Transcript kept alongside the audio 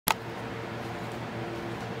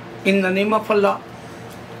In the name of Allah,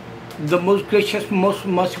 the most gracious, most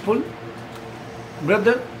merciful.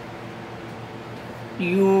 Brother,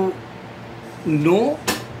 you know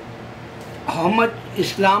how much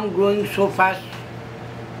Islam growing so fast,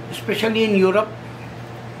 especially in Europe.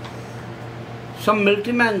 Some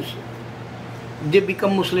militiamen, they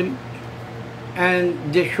become Muslim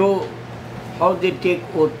and they show how they take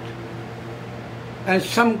oath. And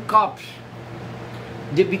some cops,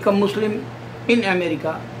 they become Muslim in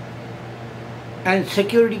America, and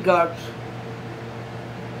security guards.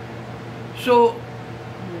 So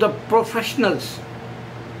the professionals,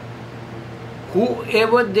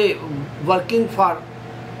 whoever they working for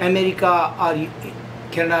America or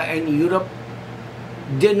Canada and Europe,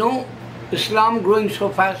 they know Islam growing so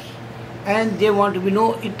fast, and they want to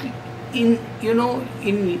know it. In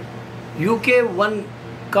UK, one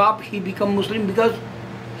cop, he become Muslim because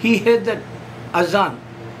he heard that azan.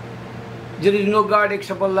 There is no God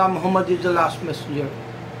except Allah, Muhammad is the last messenger.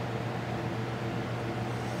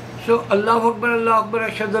 So Allahu Akbar, Allahu Akbar,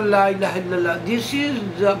 Ashhadu an la ilaha illallah. This is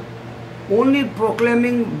the only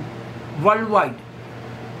proclaiming worldwide.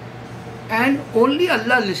 And only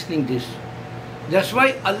Allah listening this. That's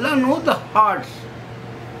why Allah knows the hearts.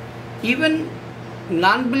 Even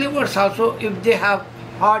non-believers also, if they have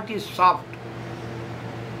heart is soft,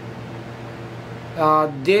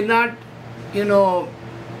 they're not,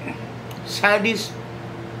 sadists,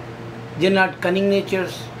 they're not cunning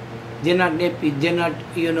natures, they're not nappy, they're not,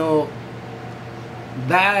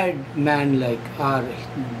 bad man like, or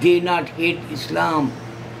they not hate Islam,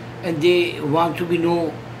 and they want to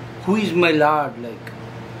know who is my Lord like.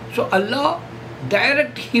 So Allah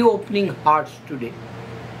direct He opening hearts today.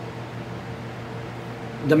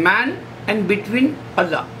 The man and between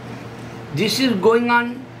Allah. This is going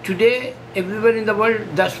on today everywhere in the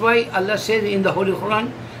world. That's why Allah says in the Holy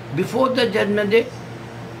Quran, before the Judgment Day,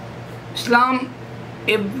 Islam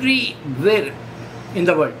everywhere in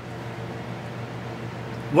the world,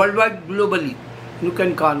 worldwide, globally, you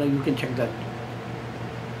can check that.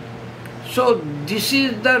 So this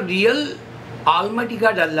is the real Almighty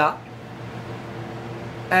God Allah.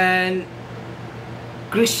 And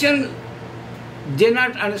Christian, they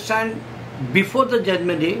not understand before the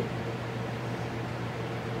Judgment Day.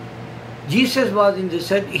 Jesus was in this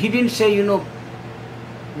said, He didn't say,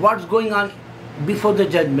 what's going on before the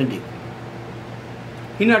Judgment Day.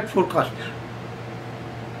 He not forecast.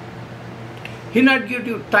 He not give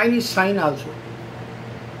you tiny sign also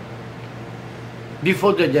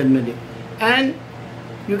before the Judgment Day. And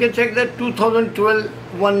you can check that 2012,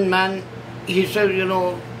 one man, he said,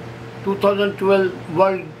 2012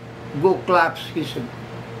 world go collapse, he said.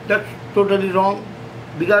 That's totally wrong,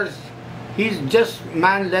 because he's just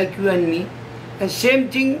man like you and me. And same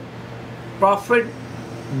thing, Prophet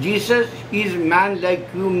Jesus is man like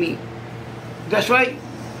you, me. That's why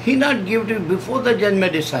He not give to you before the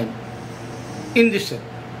Judgment Day sign. In this sense.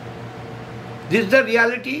 This is the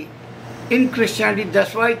reality in Christianity.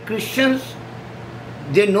 That's why Christians,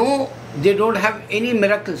 they know they don't have any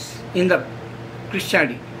miracles in the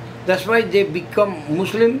Christianity. That's why they become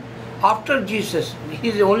Muslim after Jesus. He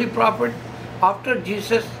is the only prophet. After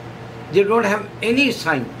Jesus, they don't have any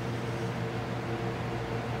sign.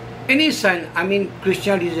 Any sign. I mean,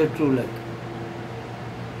 Christianity is a true life.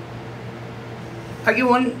 I give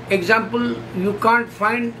one example. You can't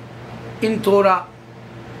find in Torah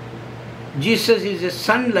Jesus is a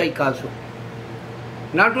son like also.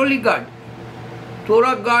 Not only God.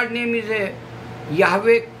 Torah God name is a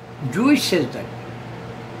Yahweh. Jewish says that.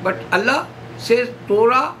 But Allah says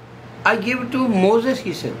Torah I give to Moses,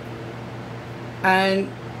 He said. And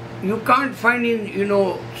you can't find in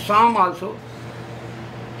Psalm also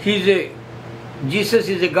Jesus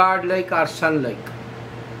is a God like or son like.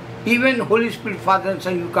 Even Holy Spirit, Father and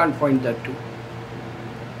Son, you can't find that too.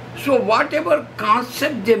 So whatever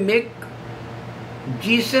concept they make,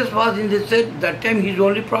 Jesus was in this set, that time He's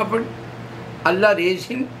only prophet, Allah raised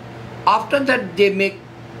Him. After that they make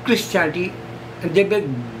Christianity and they make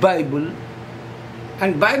Bible.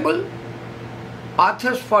 And Bible,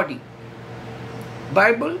 authors 40.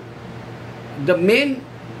 Bible, the main,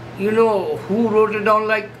 who wrote it down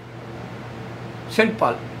like St.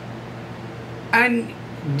 Paul. And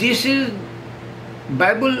this is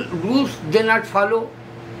Bible rules they not follow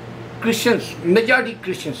Christians, majority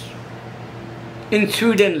Christians in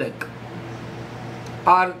Sweden like.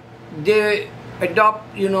 Or they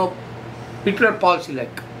adopt, Hitler policy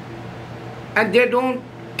like. And they don't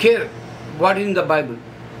care what is in the Bible.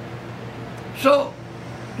 So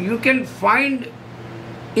you can find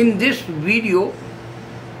in this video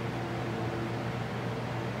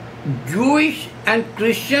Jewish and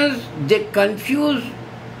Christians, they confuse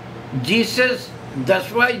Jesus,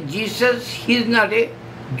 that's why Jesus, he is not a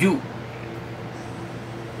Jew.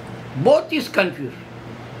 Both is confused.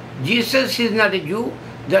 Jesus is not a Jew,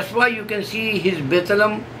 that's why you can see his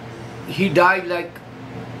Bethlehem, he died like,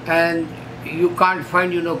 and you can't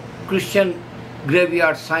find, Christian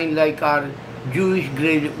graveyard sign like, or Jewish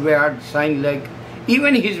graveyard sign like,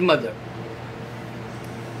 even his mother.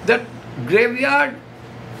 That graveyard,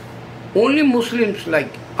 only Muslims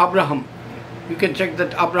like Abraham. You can check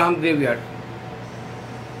that Abraham graveyard.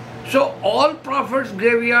 So all prophets'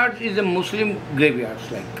 graveyards is a Muslim graveyards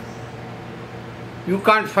like. You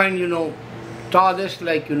can't find, tallest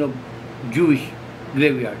like, Jewish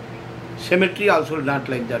graveyard. Cemetery also not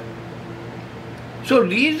like that. So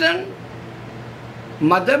reason,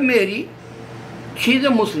 Mother Mary, she is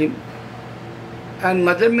a Muslim, and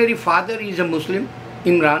Mother Mary father is a Muslim,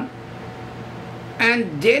 Imran,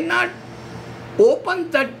 and they not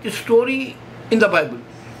open that story in the Bible.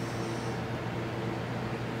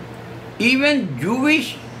 Even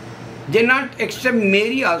Jewish, they not accept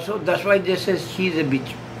Mary also, that's why they say she is a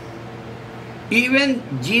bitch. Even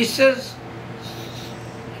Jesus,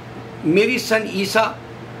 Mary's son Isa,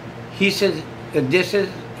 he says, they says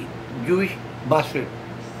Jewish bastard.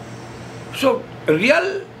 So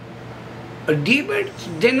real debates,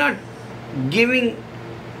 they're not giving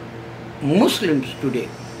Muslims today.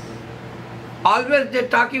 Always they're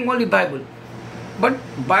talking only Bible. But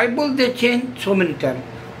Bible they change so many times.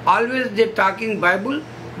 Always they're talking Bible,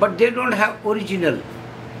 but they don't have original.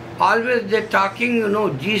 Always they're talking,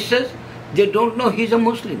 Jesus, they don't know he's a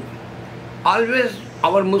Muslim. Always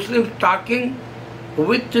our Muslims talking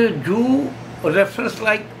with Jew reference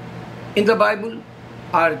like in the Bible,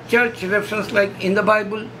 or church reference like in the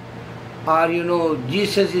Bible, or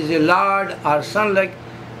Jesus is a Lord or son like.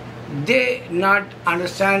 They not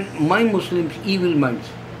understand my Muslims' evil minds.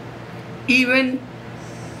 Even,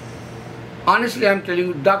 honestly I'm telling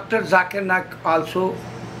you, Dr. Zakir Naik also,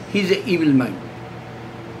 he's an evil mind.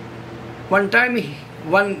 One time,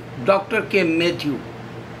 one doctor came, Matthew,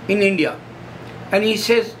 in India, and he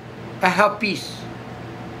says, I have peace.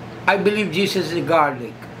 I believe Jesus is God.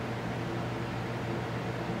 Like.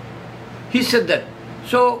 He said that.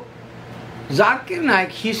 So, Zakir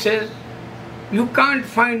Naik, he says, you can't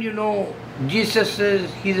find, Jesus says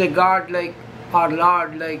he's a God like, or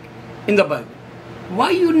Lord like, in the Bible.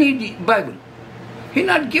 Why you need Bible? He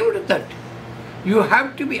not give it that. You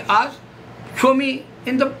have to be asked, show me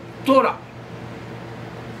in the Torah.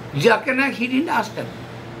 Zakir Naik, he didn't ask that.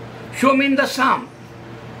 Show me in the Psalm.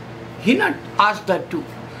 He not asked that too.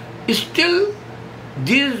 Still,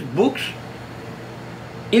 these books,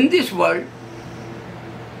 in this world,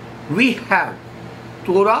 we have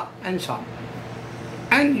Torah and Psalm.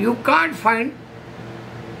 And you can't find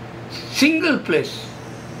single place,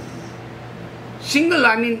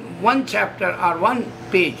 I mean one chapter or one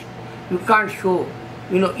page, you can't show,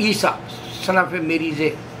 Isa, son of a Mary, is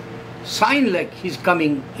a sign like he's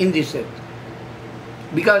coming in this earth.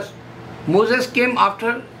 Because Moses came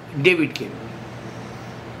after David came.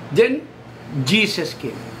 Then Jesus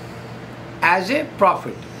came as a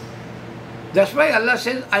prophet. That's why Allah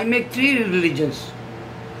says, I make 3 religions.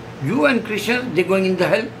 Jew and Christians, they're going in the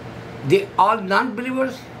hell. They are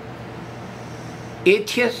non-believers,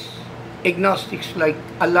 atheists, agnostics, like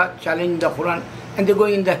Allah challenged the Quran, and they're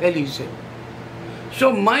going in the hell, he said.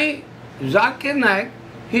 So my Zakir Naik,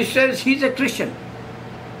 he says he's a Christian.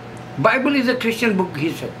 Bible is a Christian book,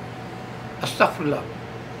 he said. Astaghfirullah.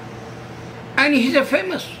 And he's a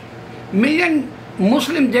famous. Million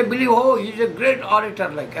Muslims, they believe, oh, he's a great orator,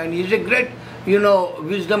 like, and he's a great,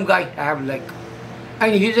 wisdom guy, have like.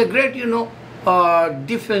 And he's a great,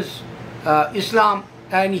 defense Islam,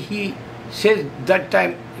 and he says that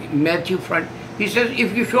time, Matthew front, he says,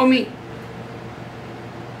 if you show me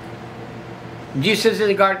Jesus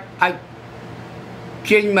is God, I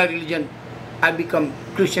change my religion, I become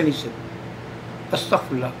Christian, he said.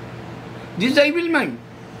 Astaghfirullah. This is the evil man,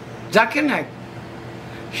 Zakir Naik.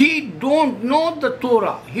 He don't know the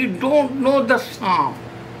Torah, he don't know the Psalm.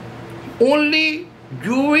 Only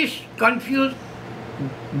Jewish confused.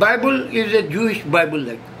 Bible is a Jewish Bible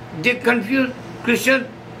like. They confuse Christian.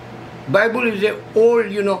 Bible is a old,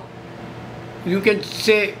 you can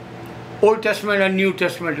say Old Testament and New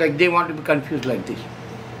Testament, like they want to be confused like this.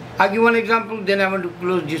 I'll give one example, then I want to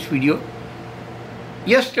close this video.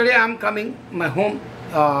 Yesterday I'm coming my home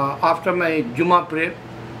after my Jummah prayer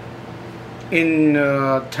in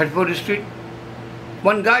 34th Street.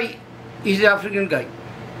 One guy, he's an African guy.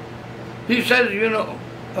 He says,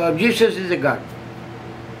 Jesus is a God.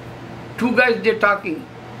 2 guys, they're talking,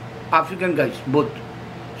 African guys, both.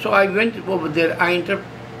 So I went over there, I interrupt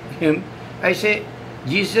him. I say,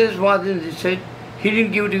 Jesus was in, he said, he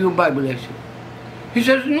didn't give to you Bible, I said. He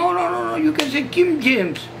says, no, you can say King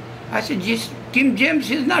James. I said, King James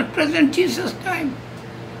is not present Jesus' time.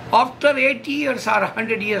 After 80 years or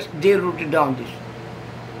 100 years, they wrote it down this.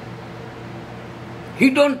 He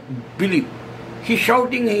don't believe. He's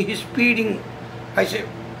shouting, he's speeding. I said,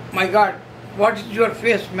 my God, what is your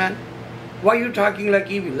face, man? Why are you talking like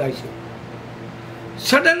evil? I said.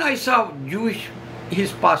 Suddenly I saw Jewish,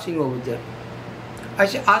 he's passing over there. I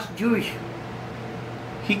said, ask Jewish.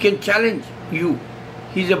 He can challenge you.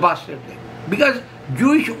 He's a bastard. Because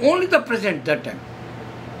Jewish only the present that time.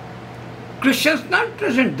 Christians not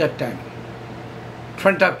present that time. In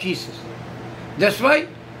front of Jesus. That's why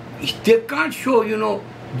they can't show,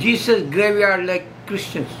 Jesus graveyard like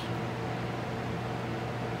Christians.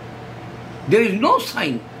 There is no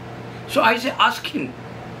sign. So I say, ask him.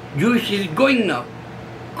 Jewish is going now.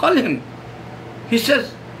 Call him. He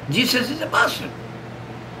says, Jesus is a bastard.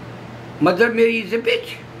 Mother Mary is a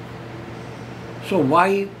bitch. So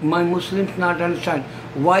why my Muslims not understand?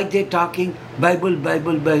 Why they talking Bible,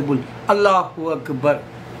 Allahu Akbar.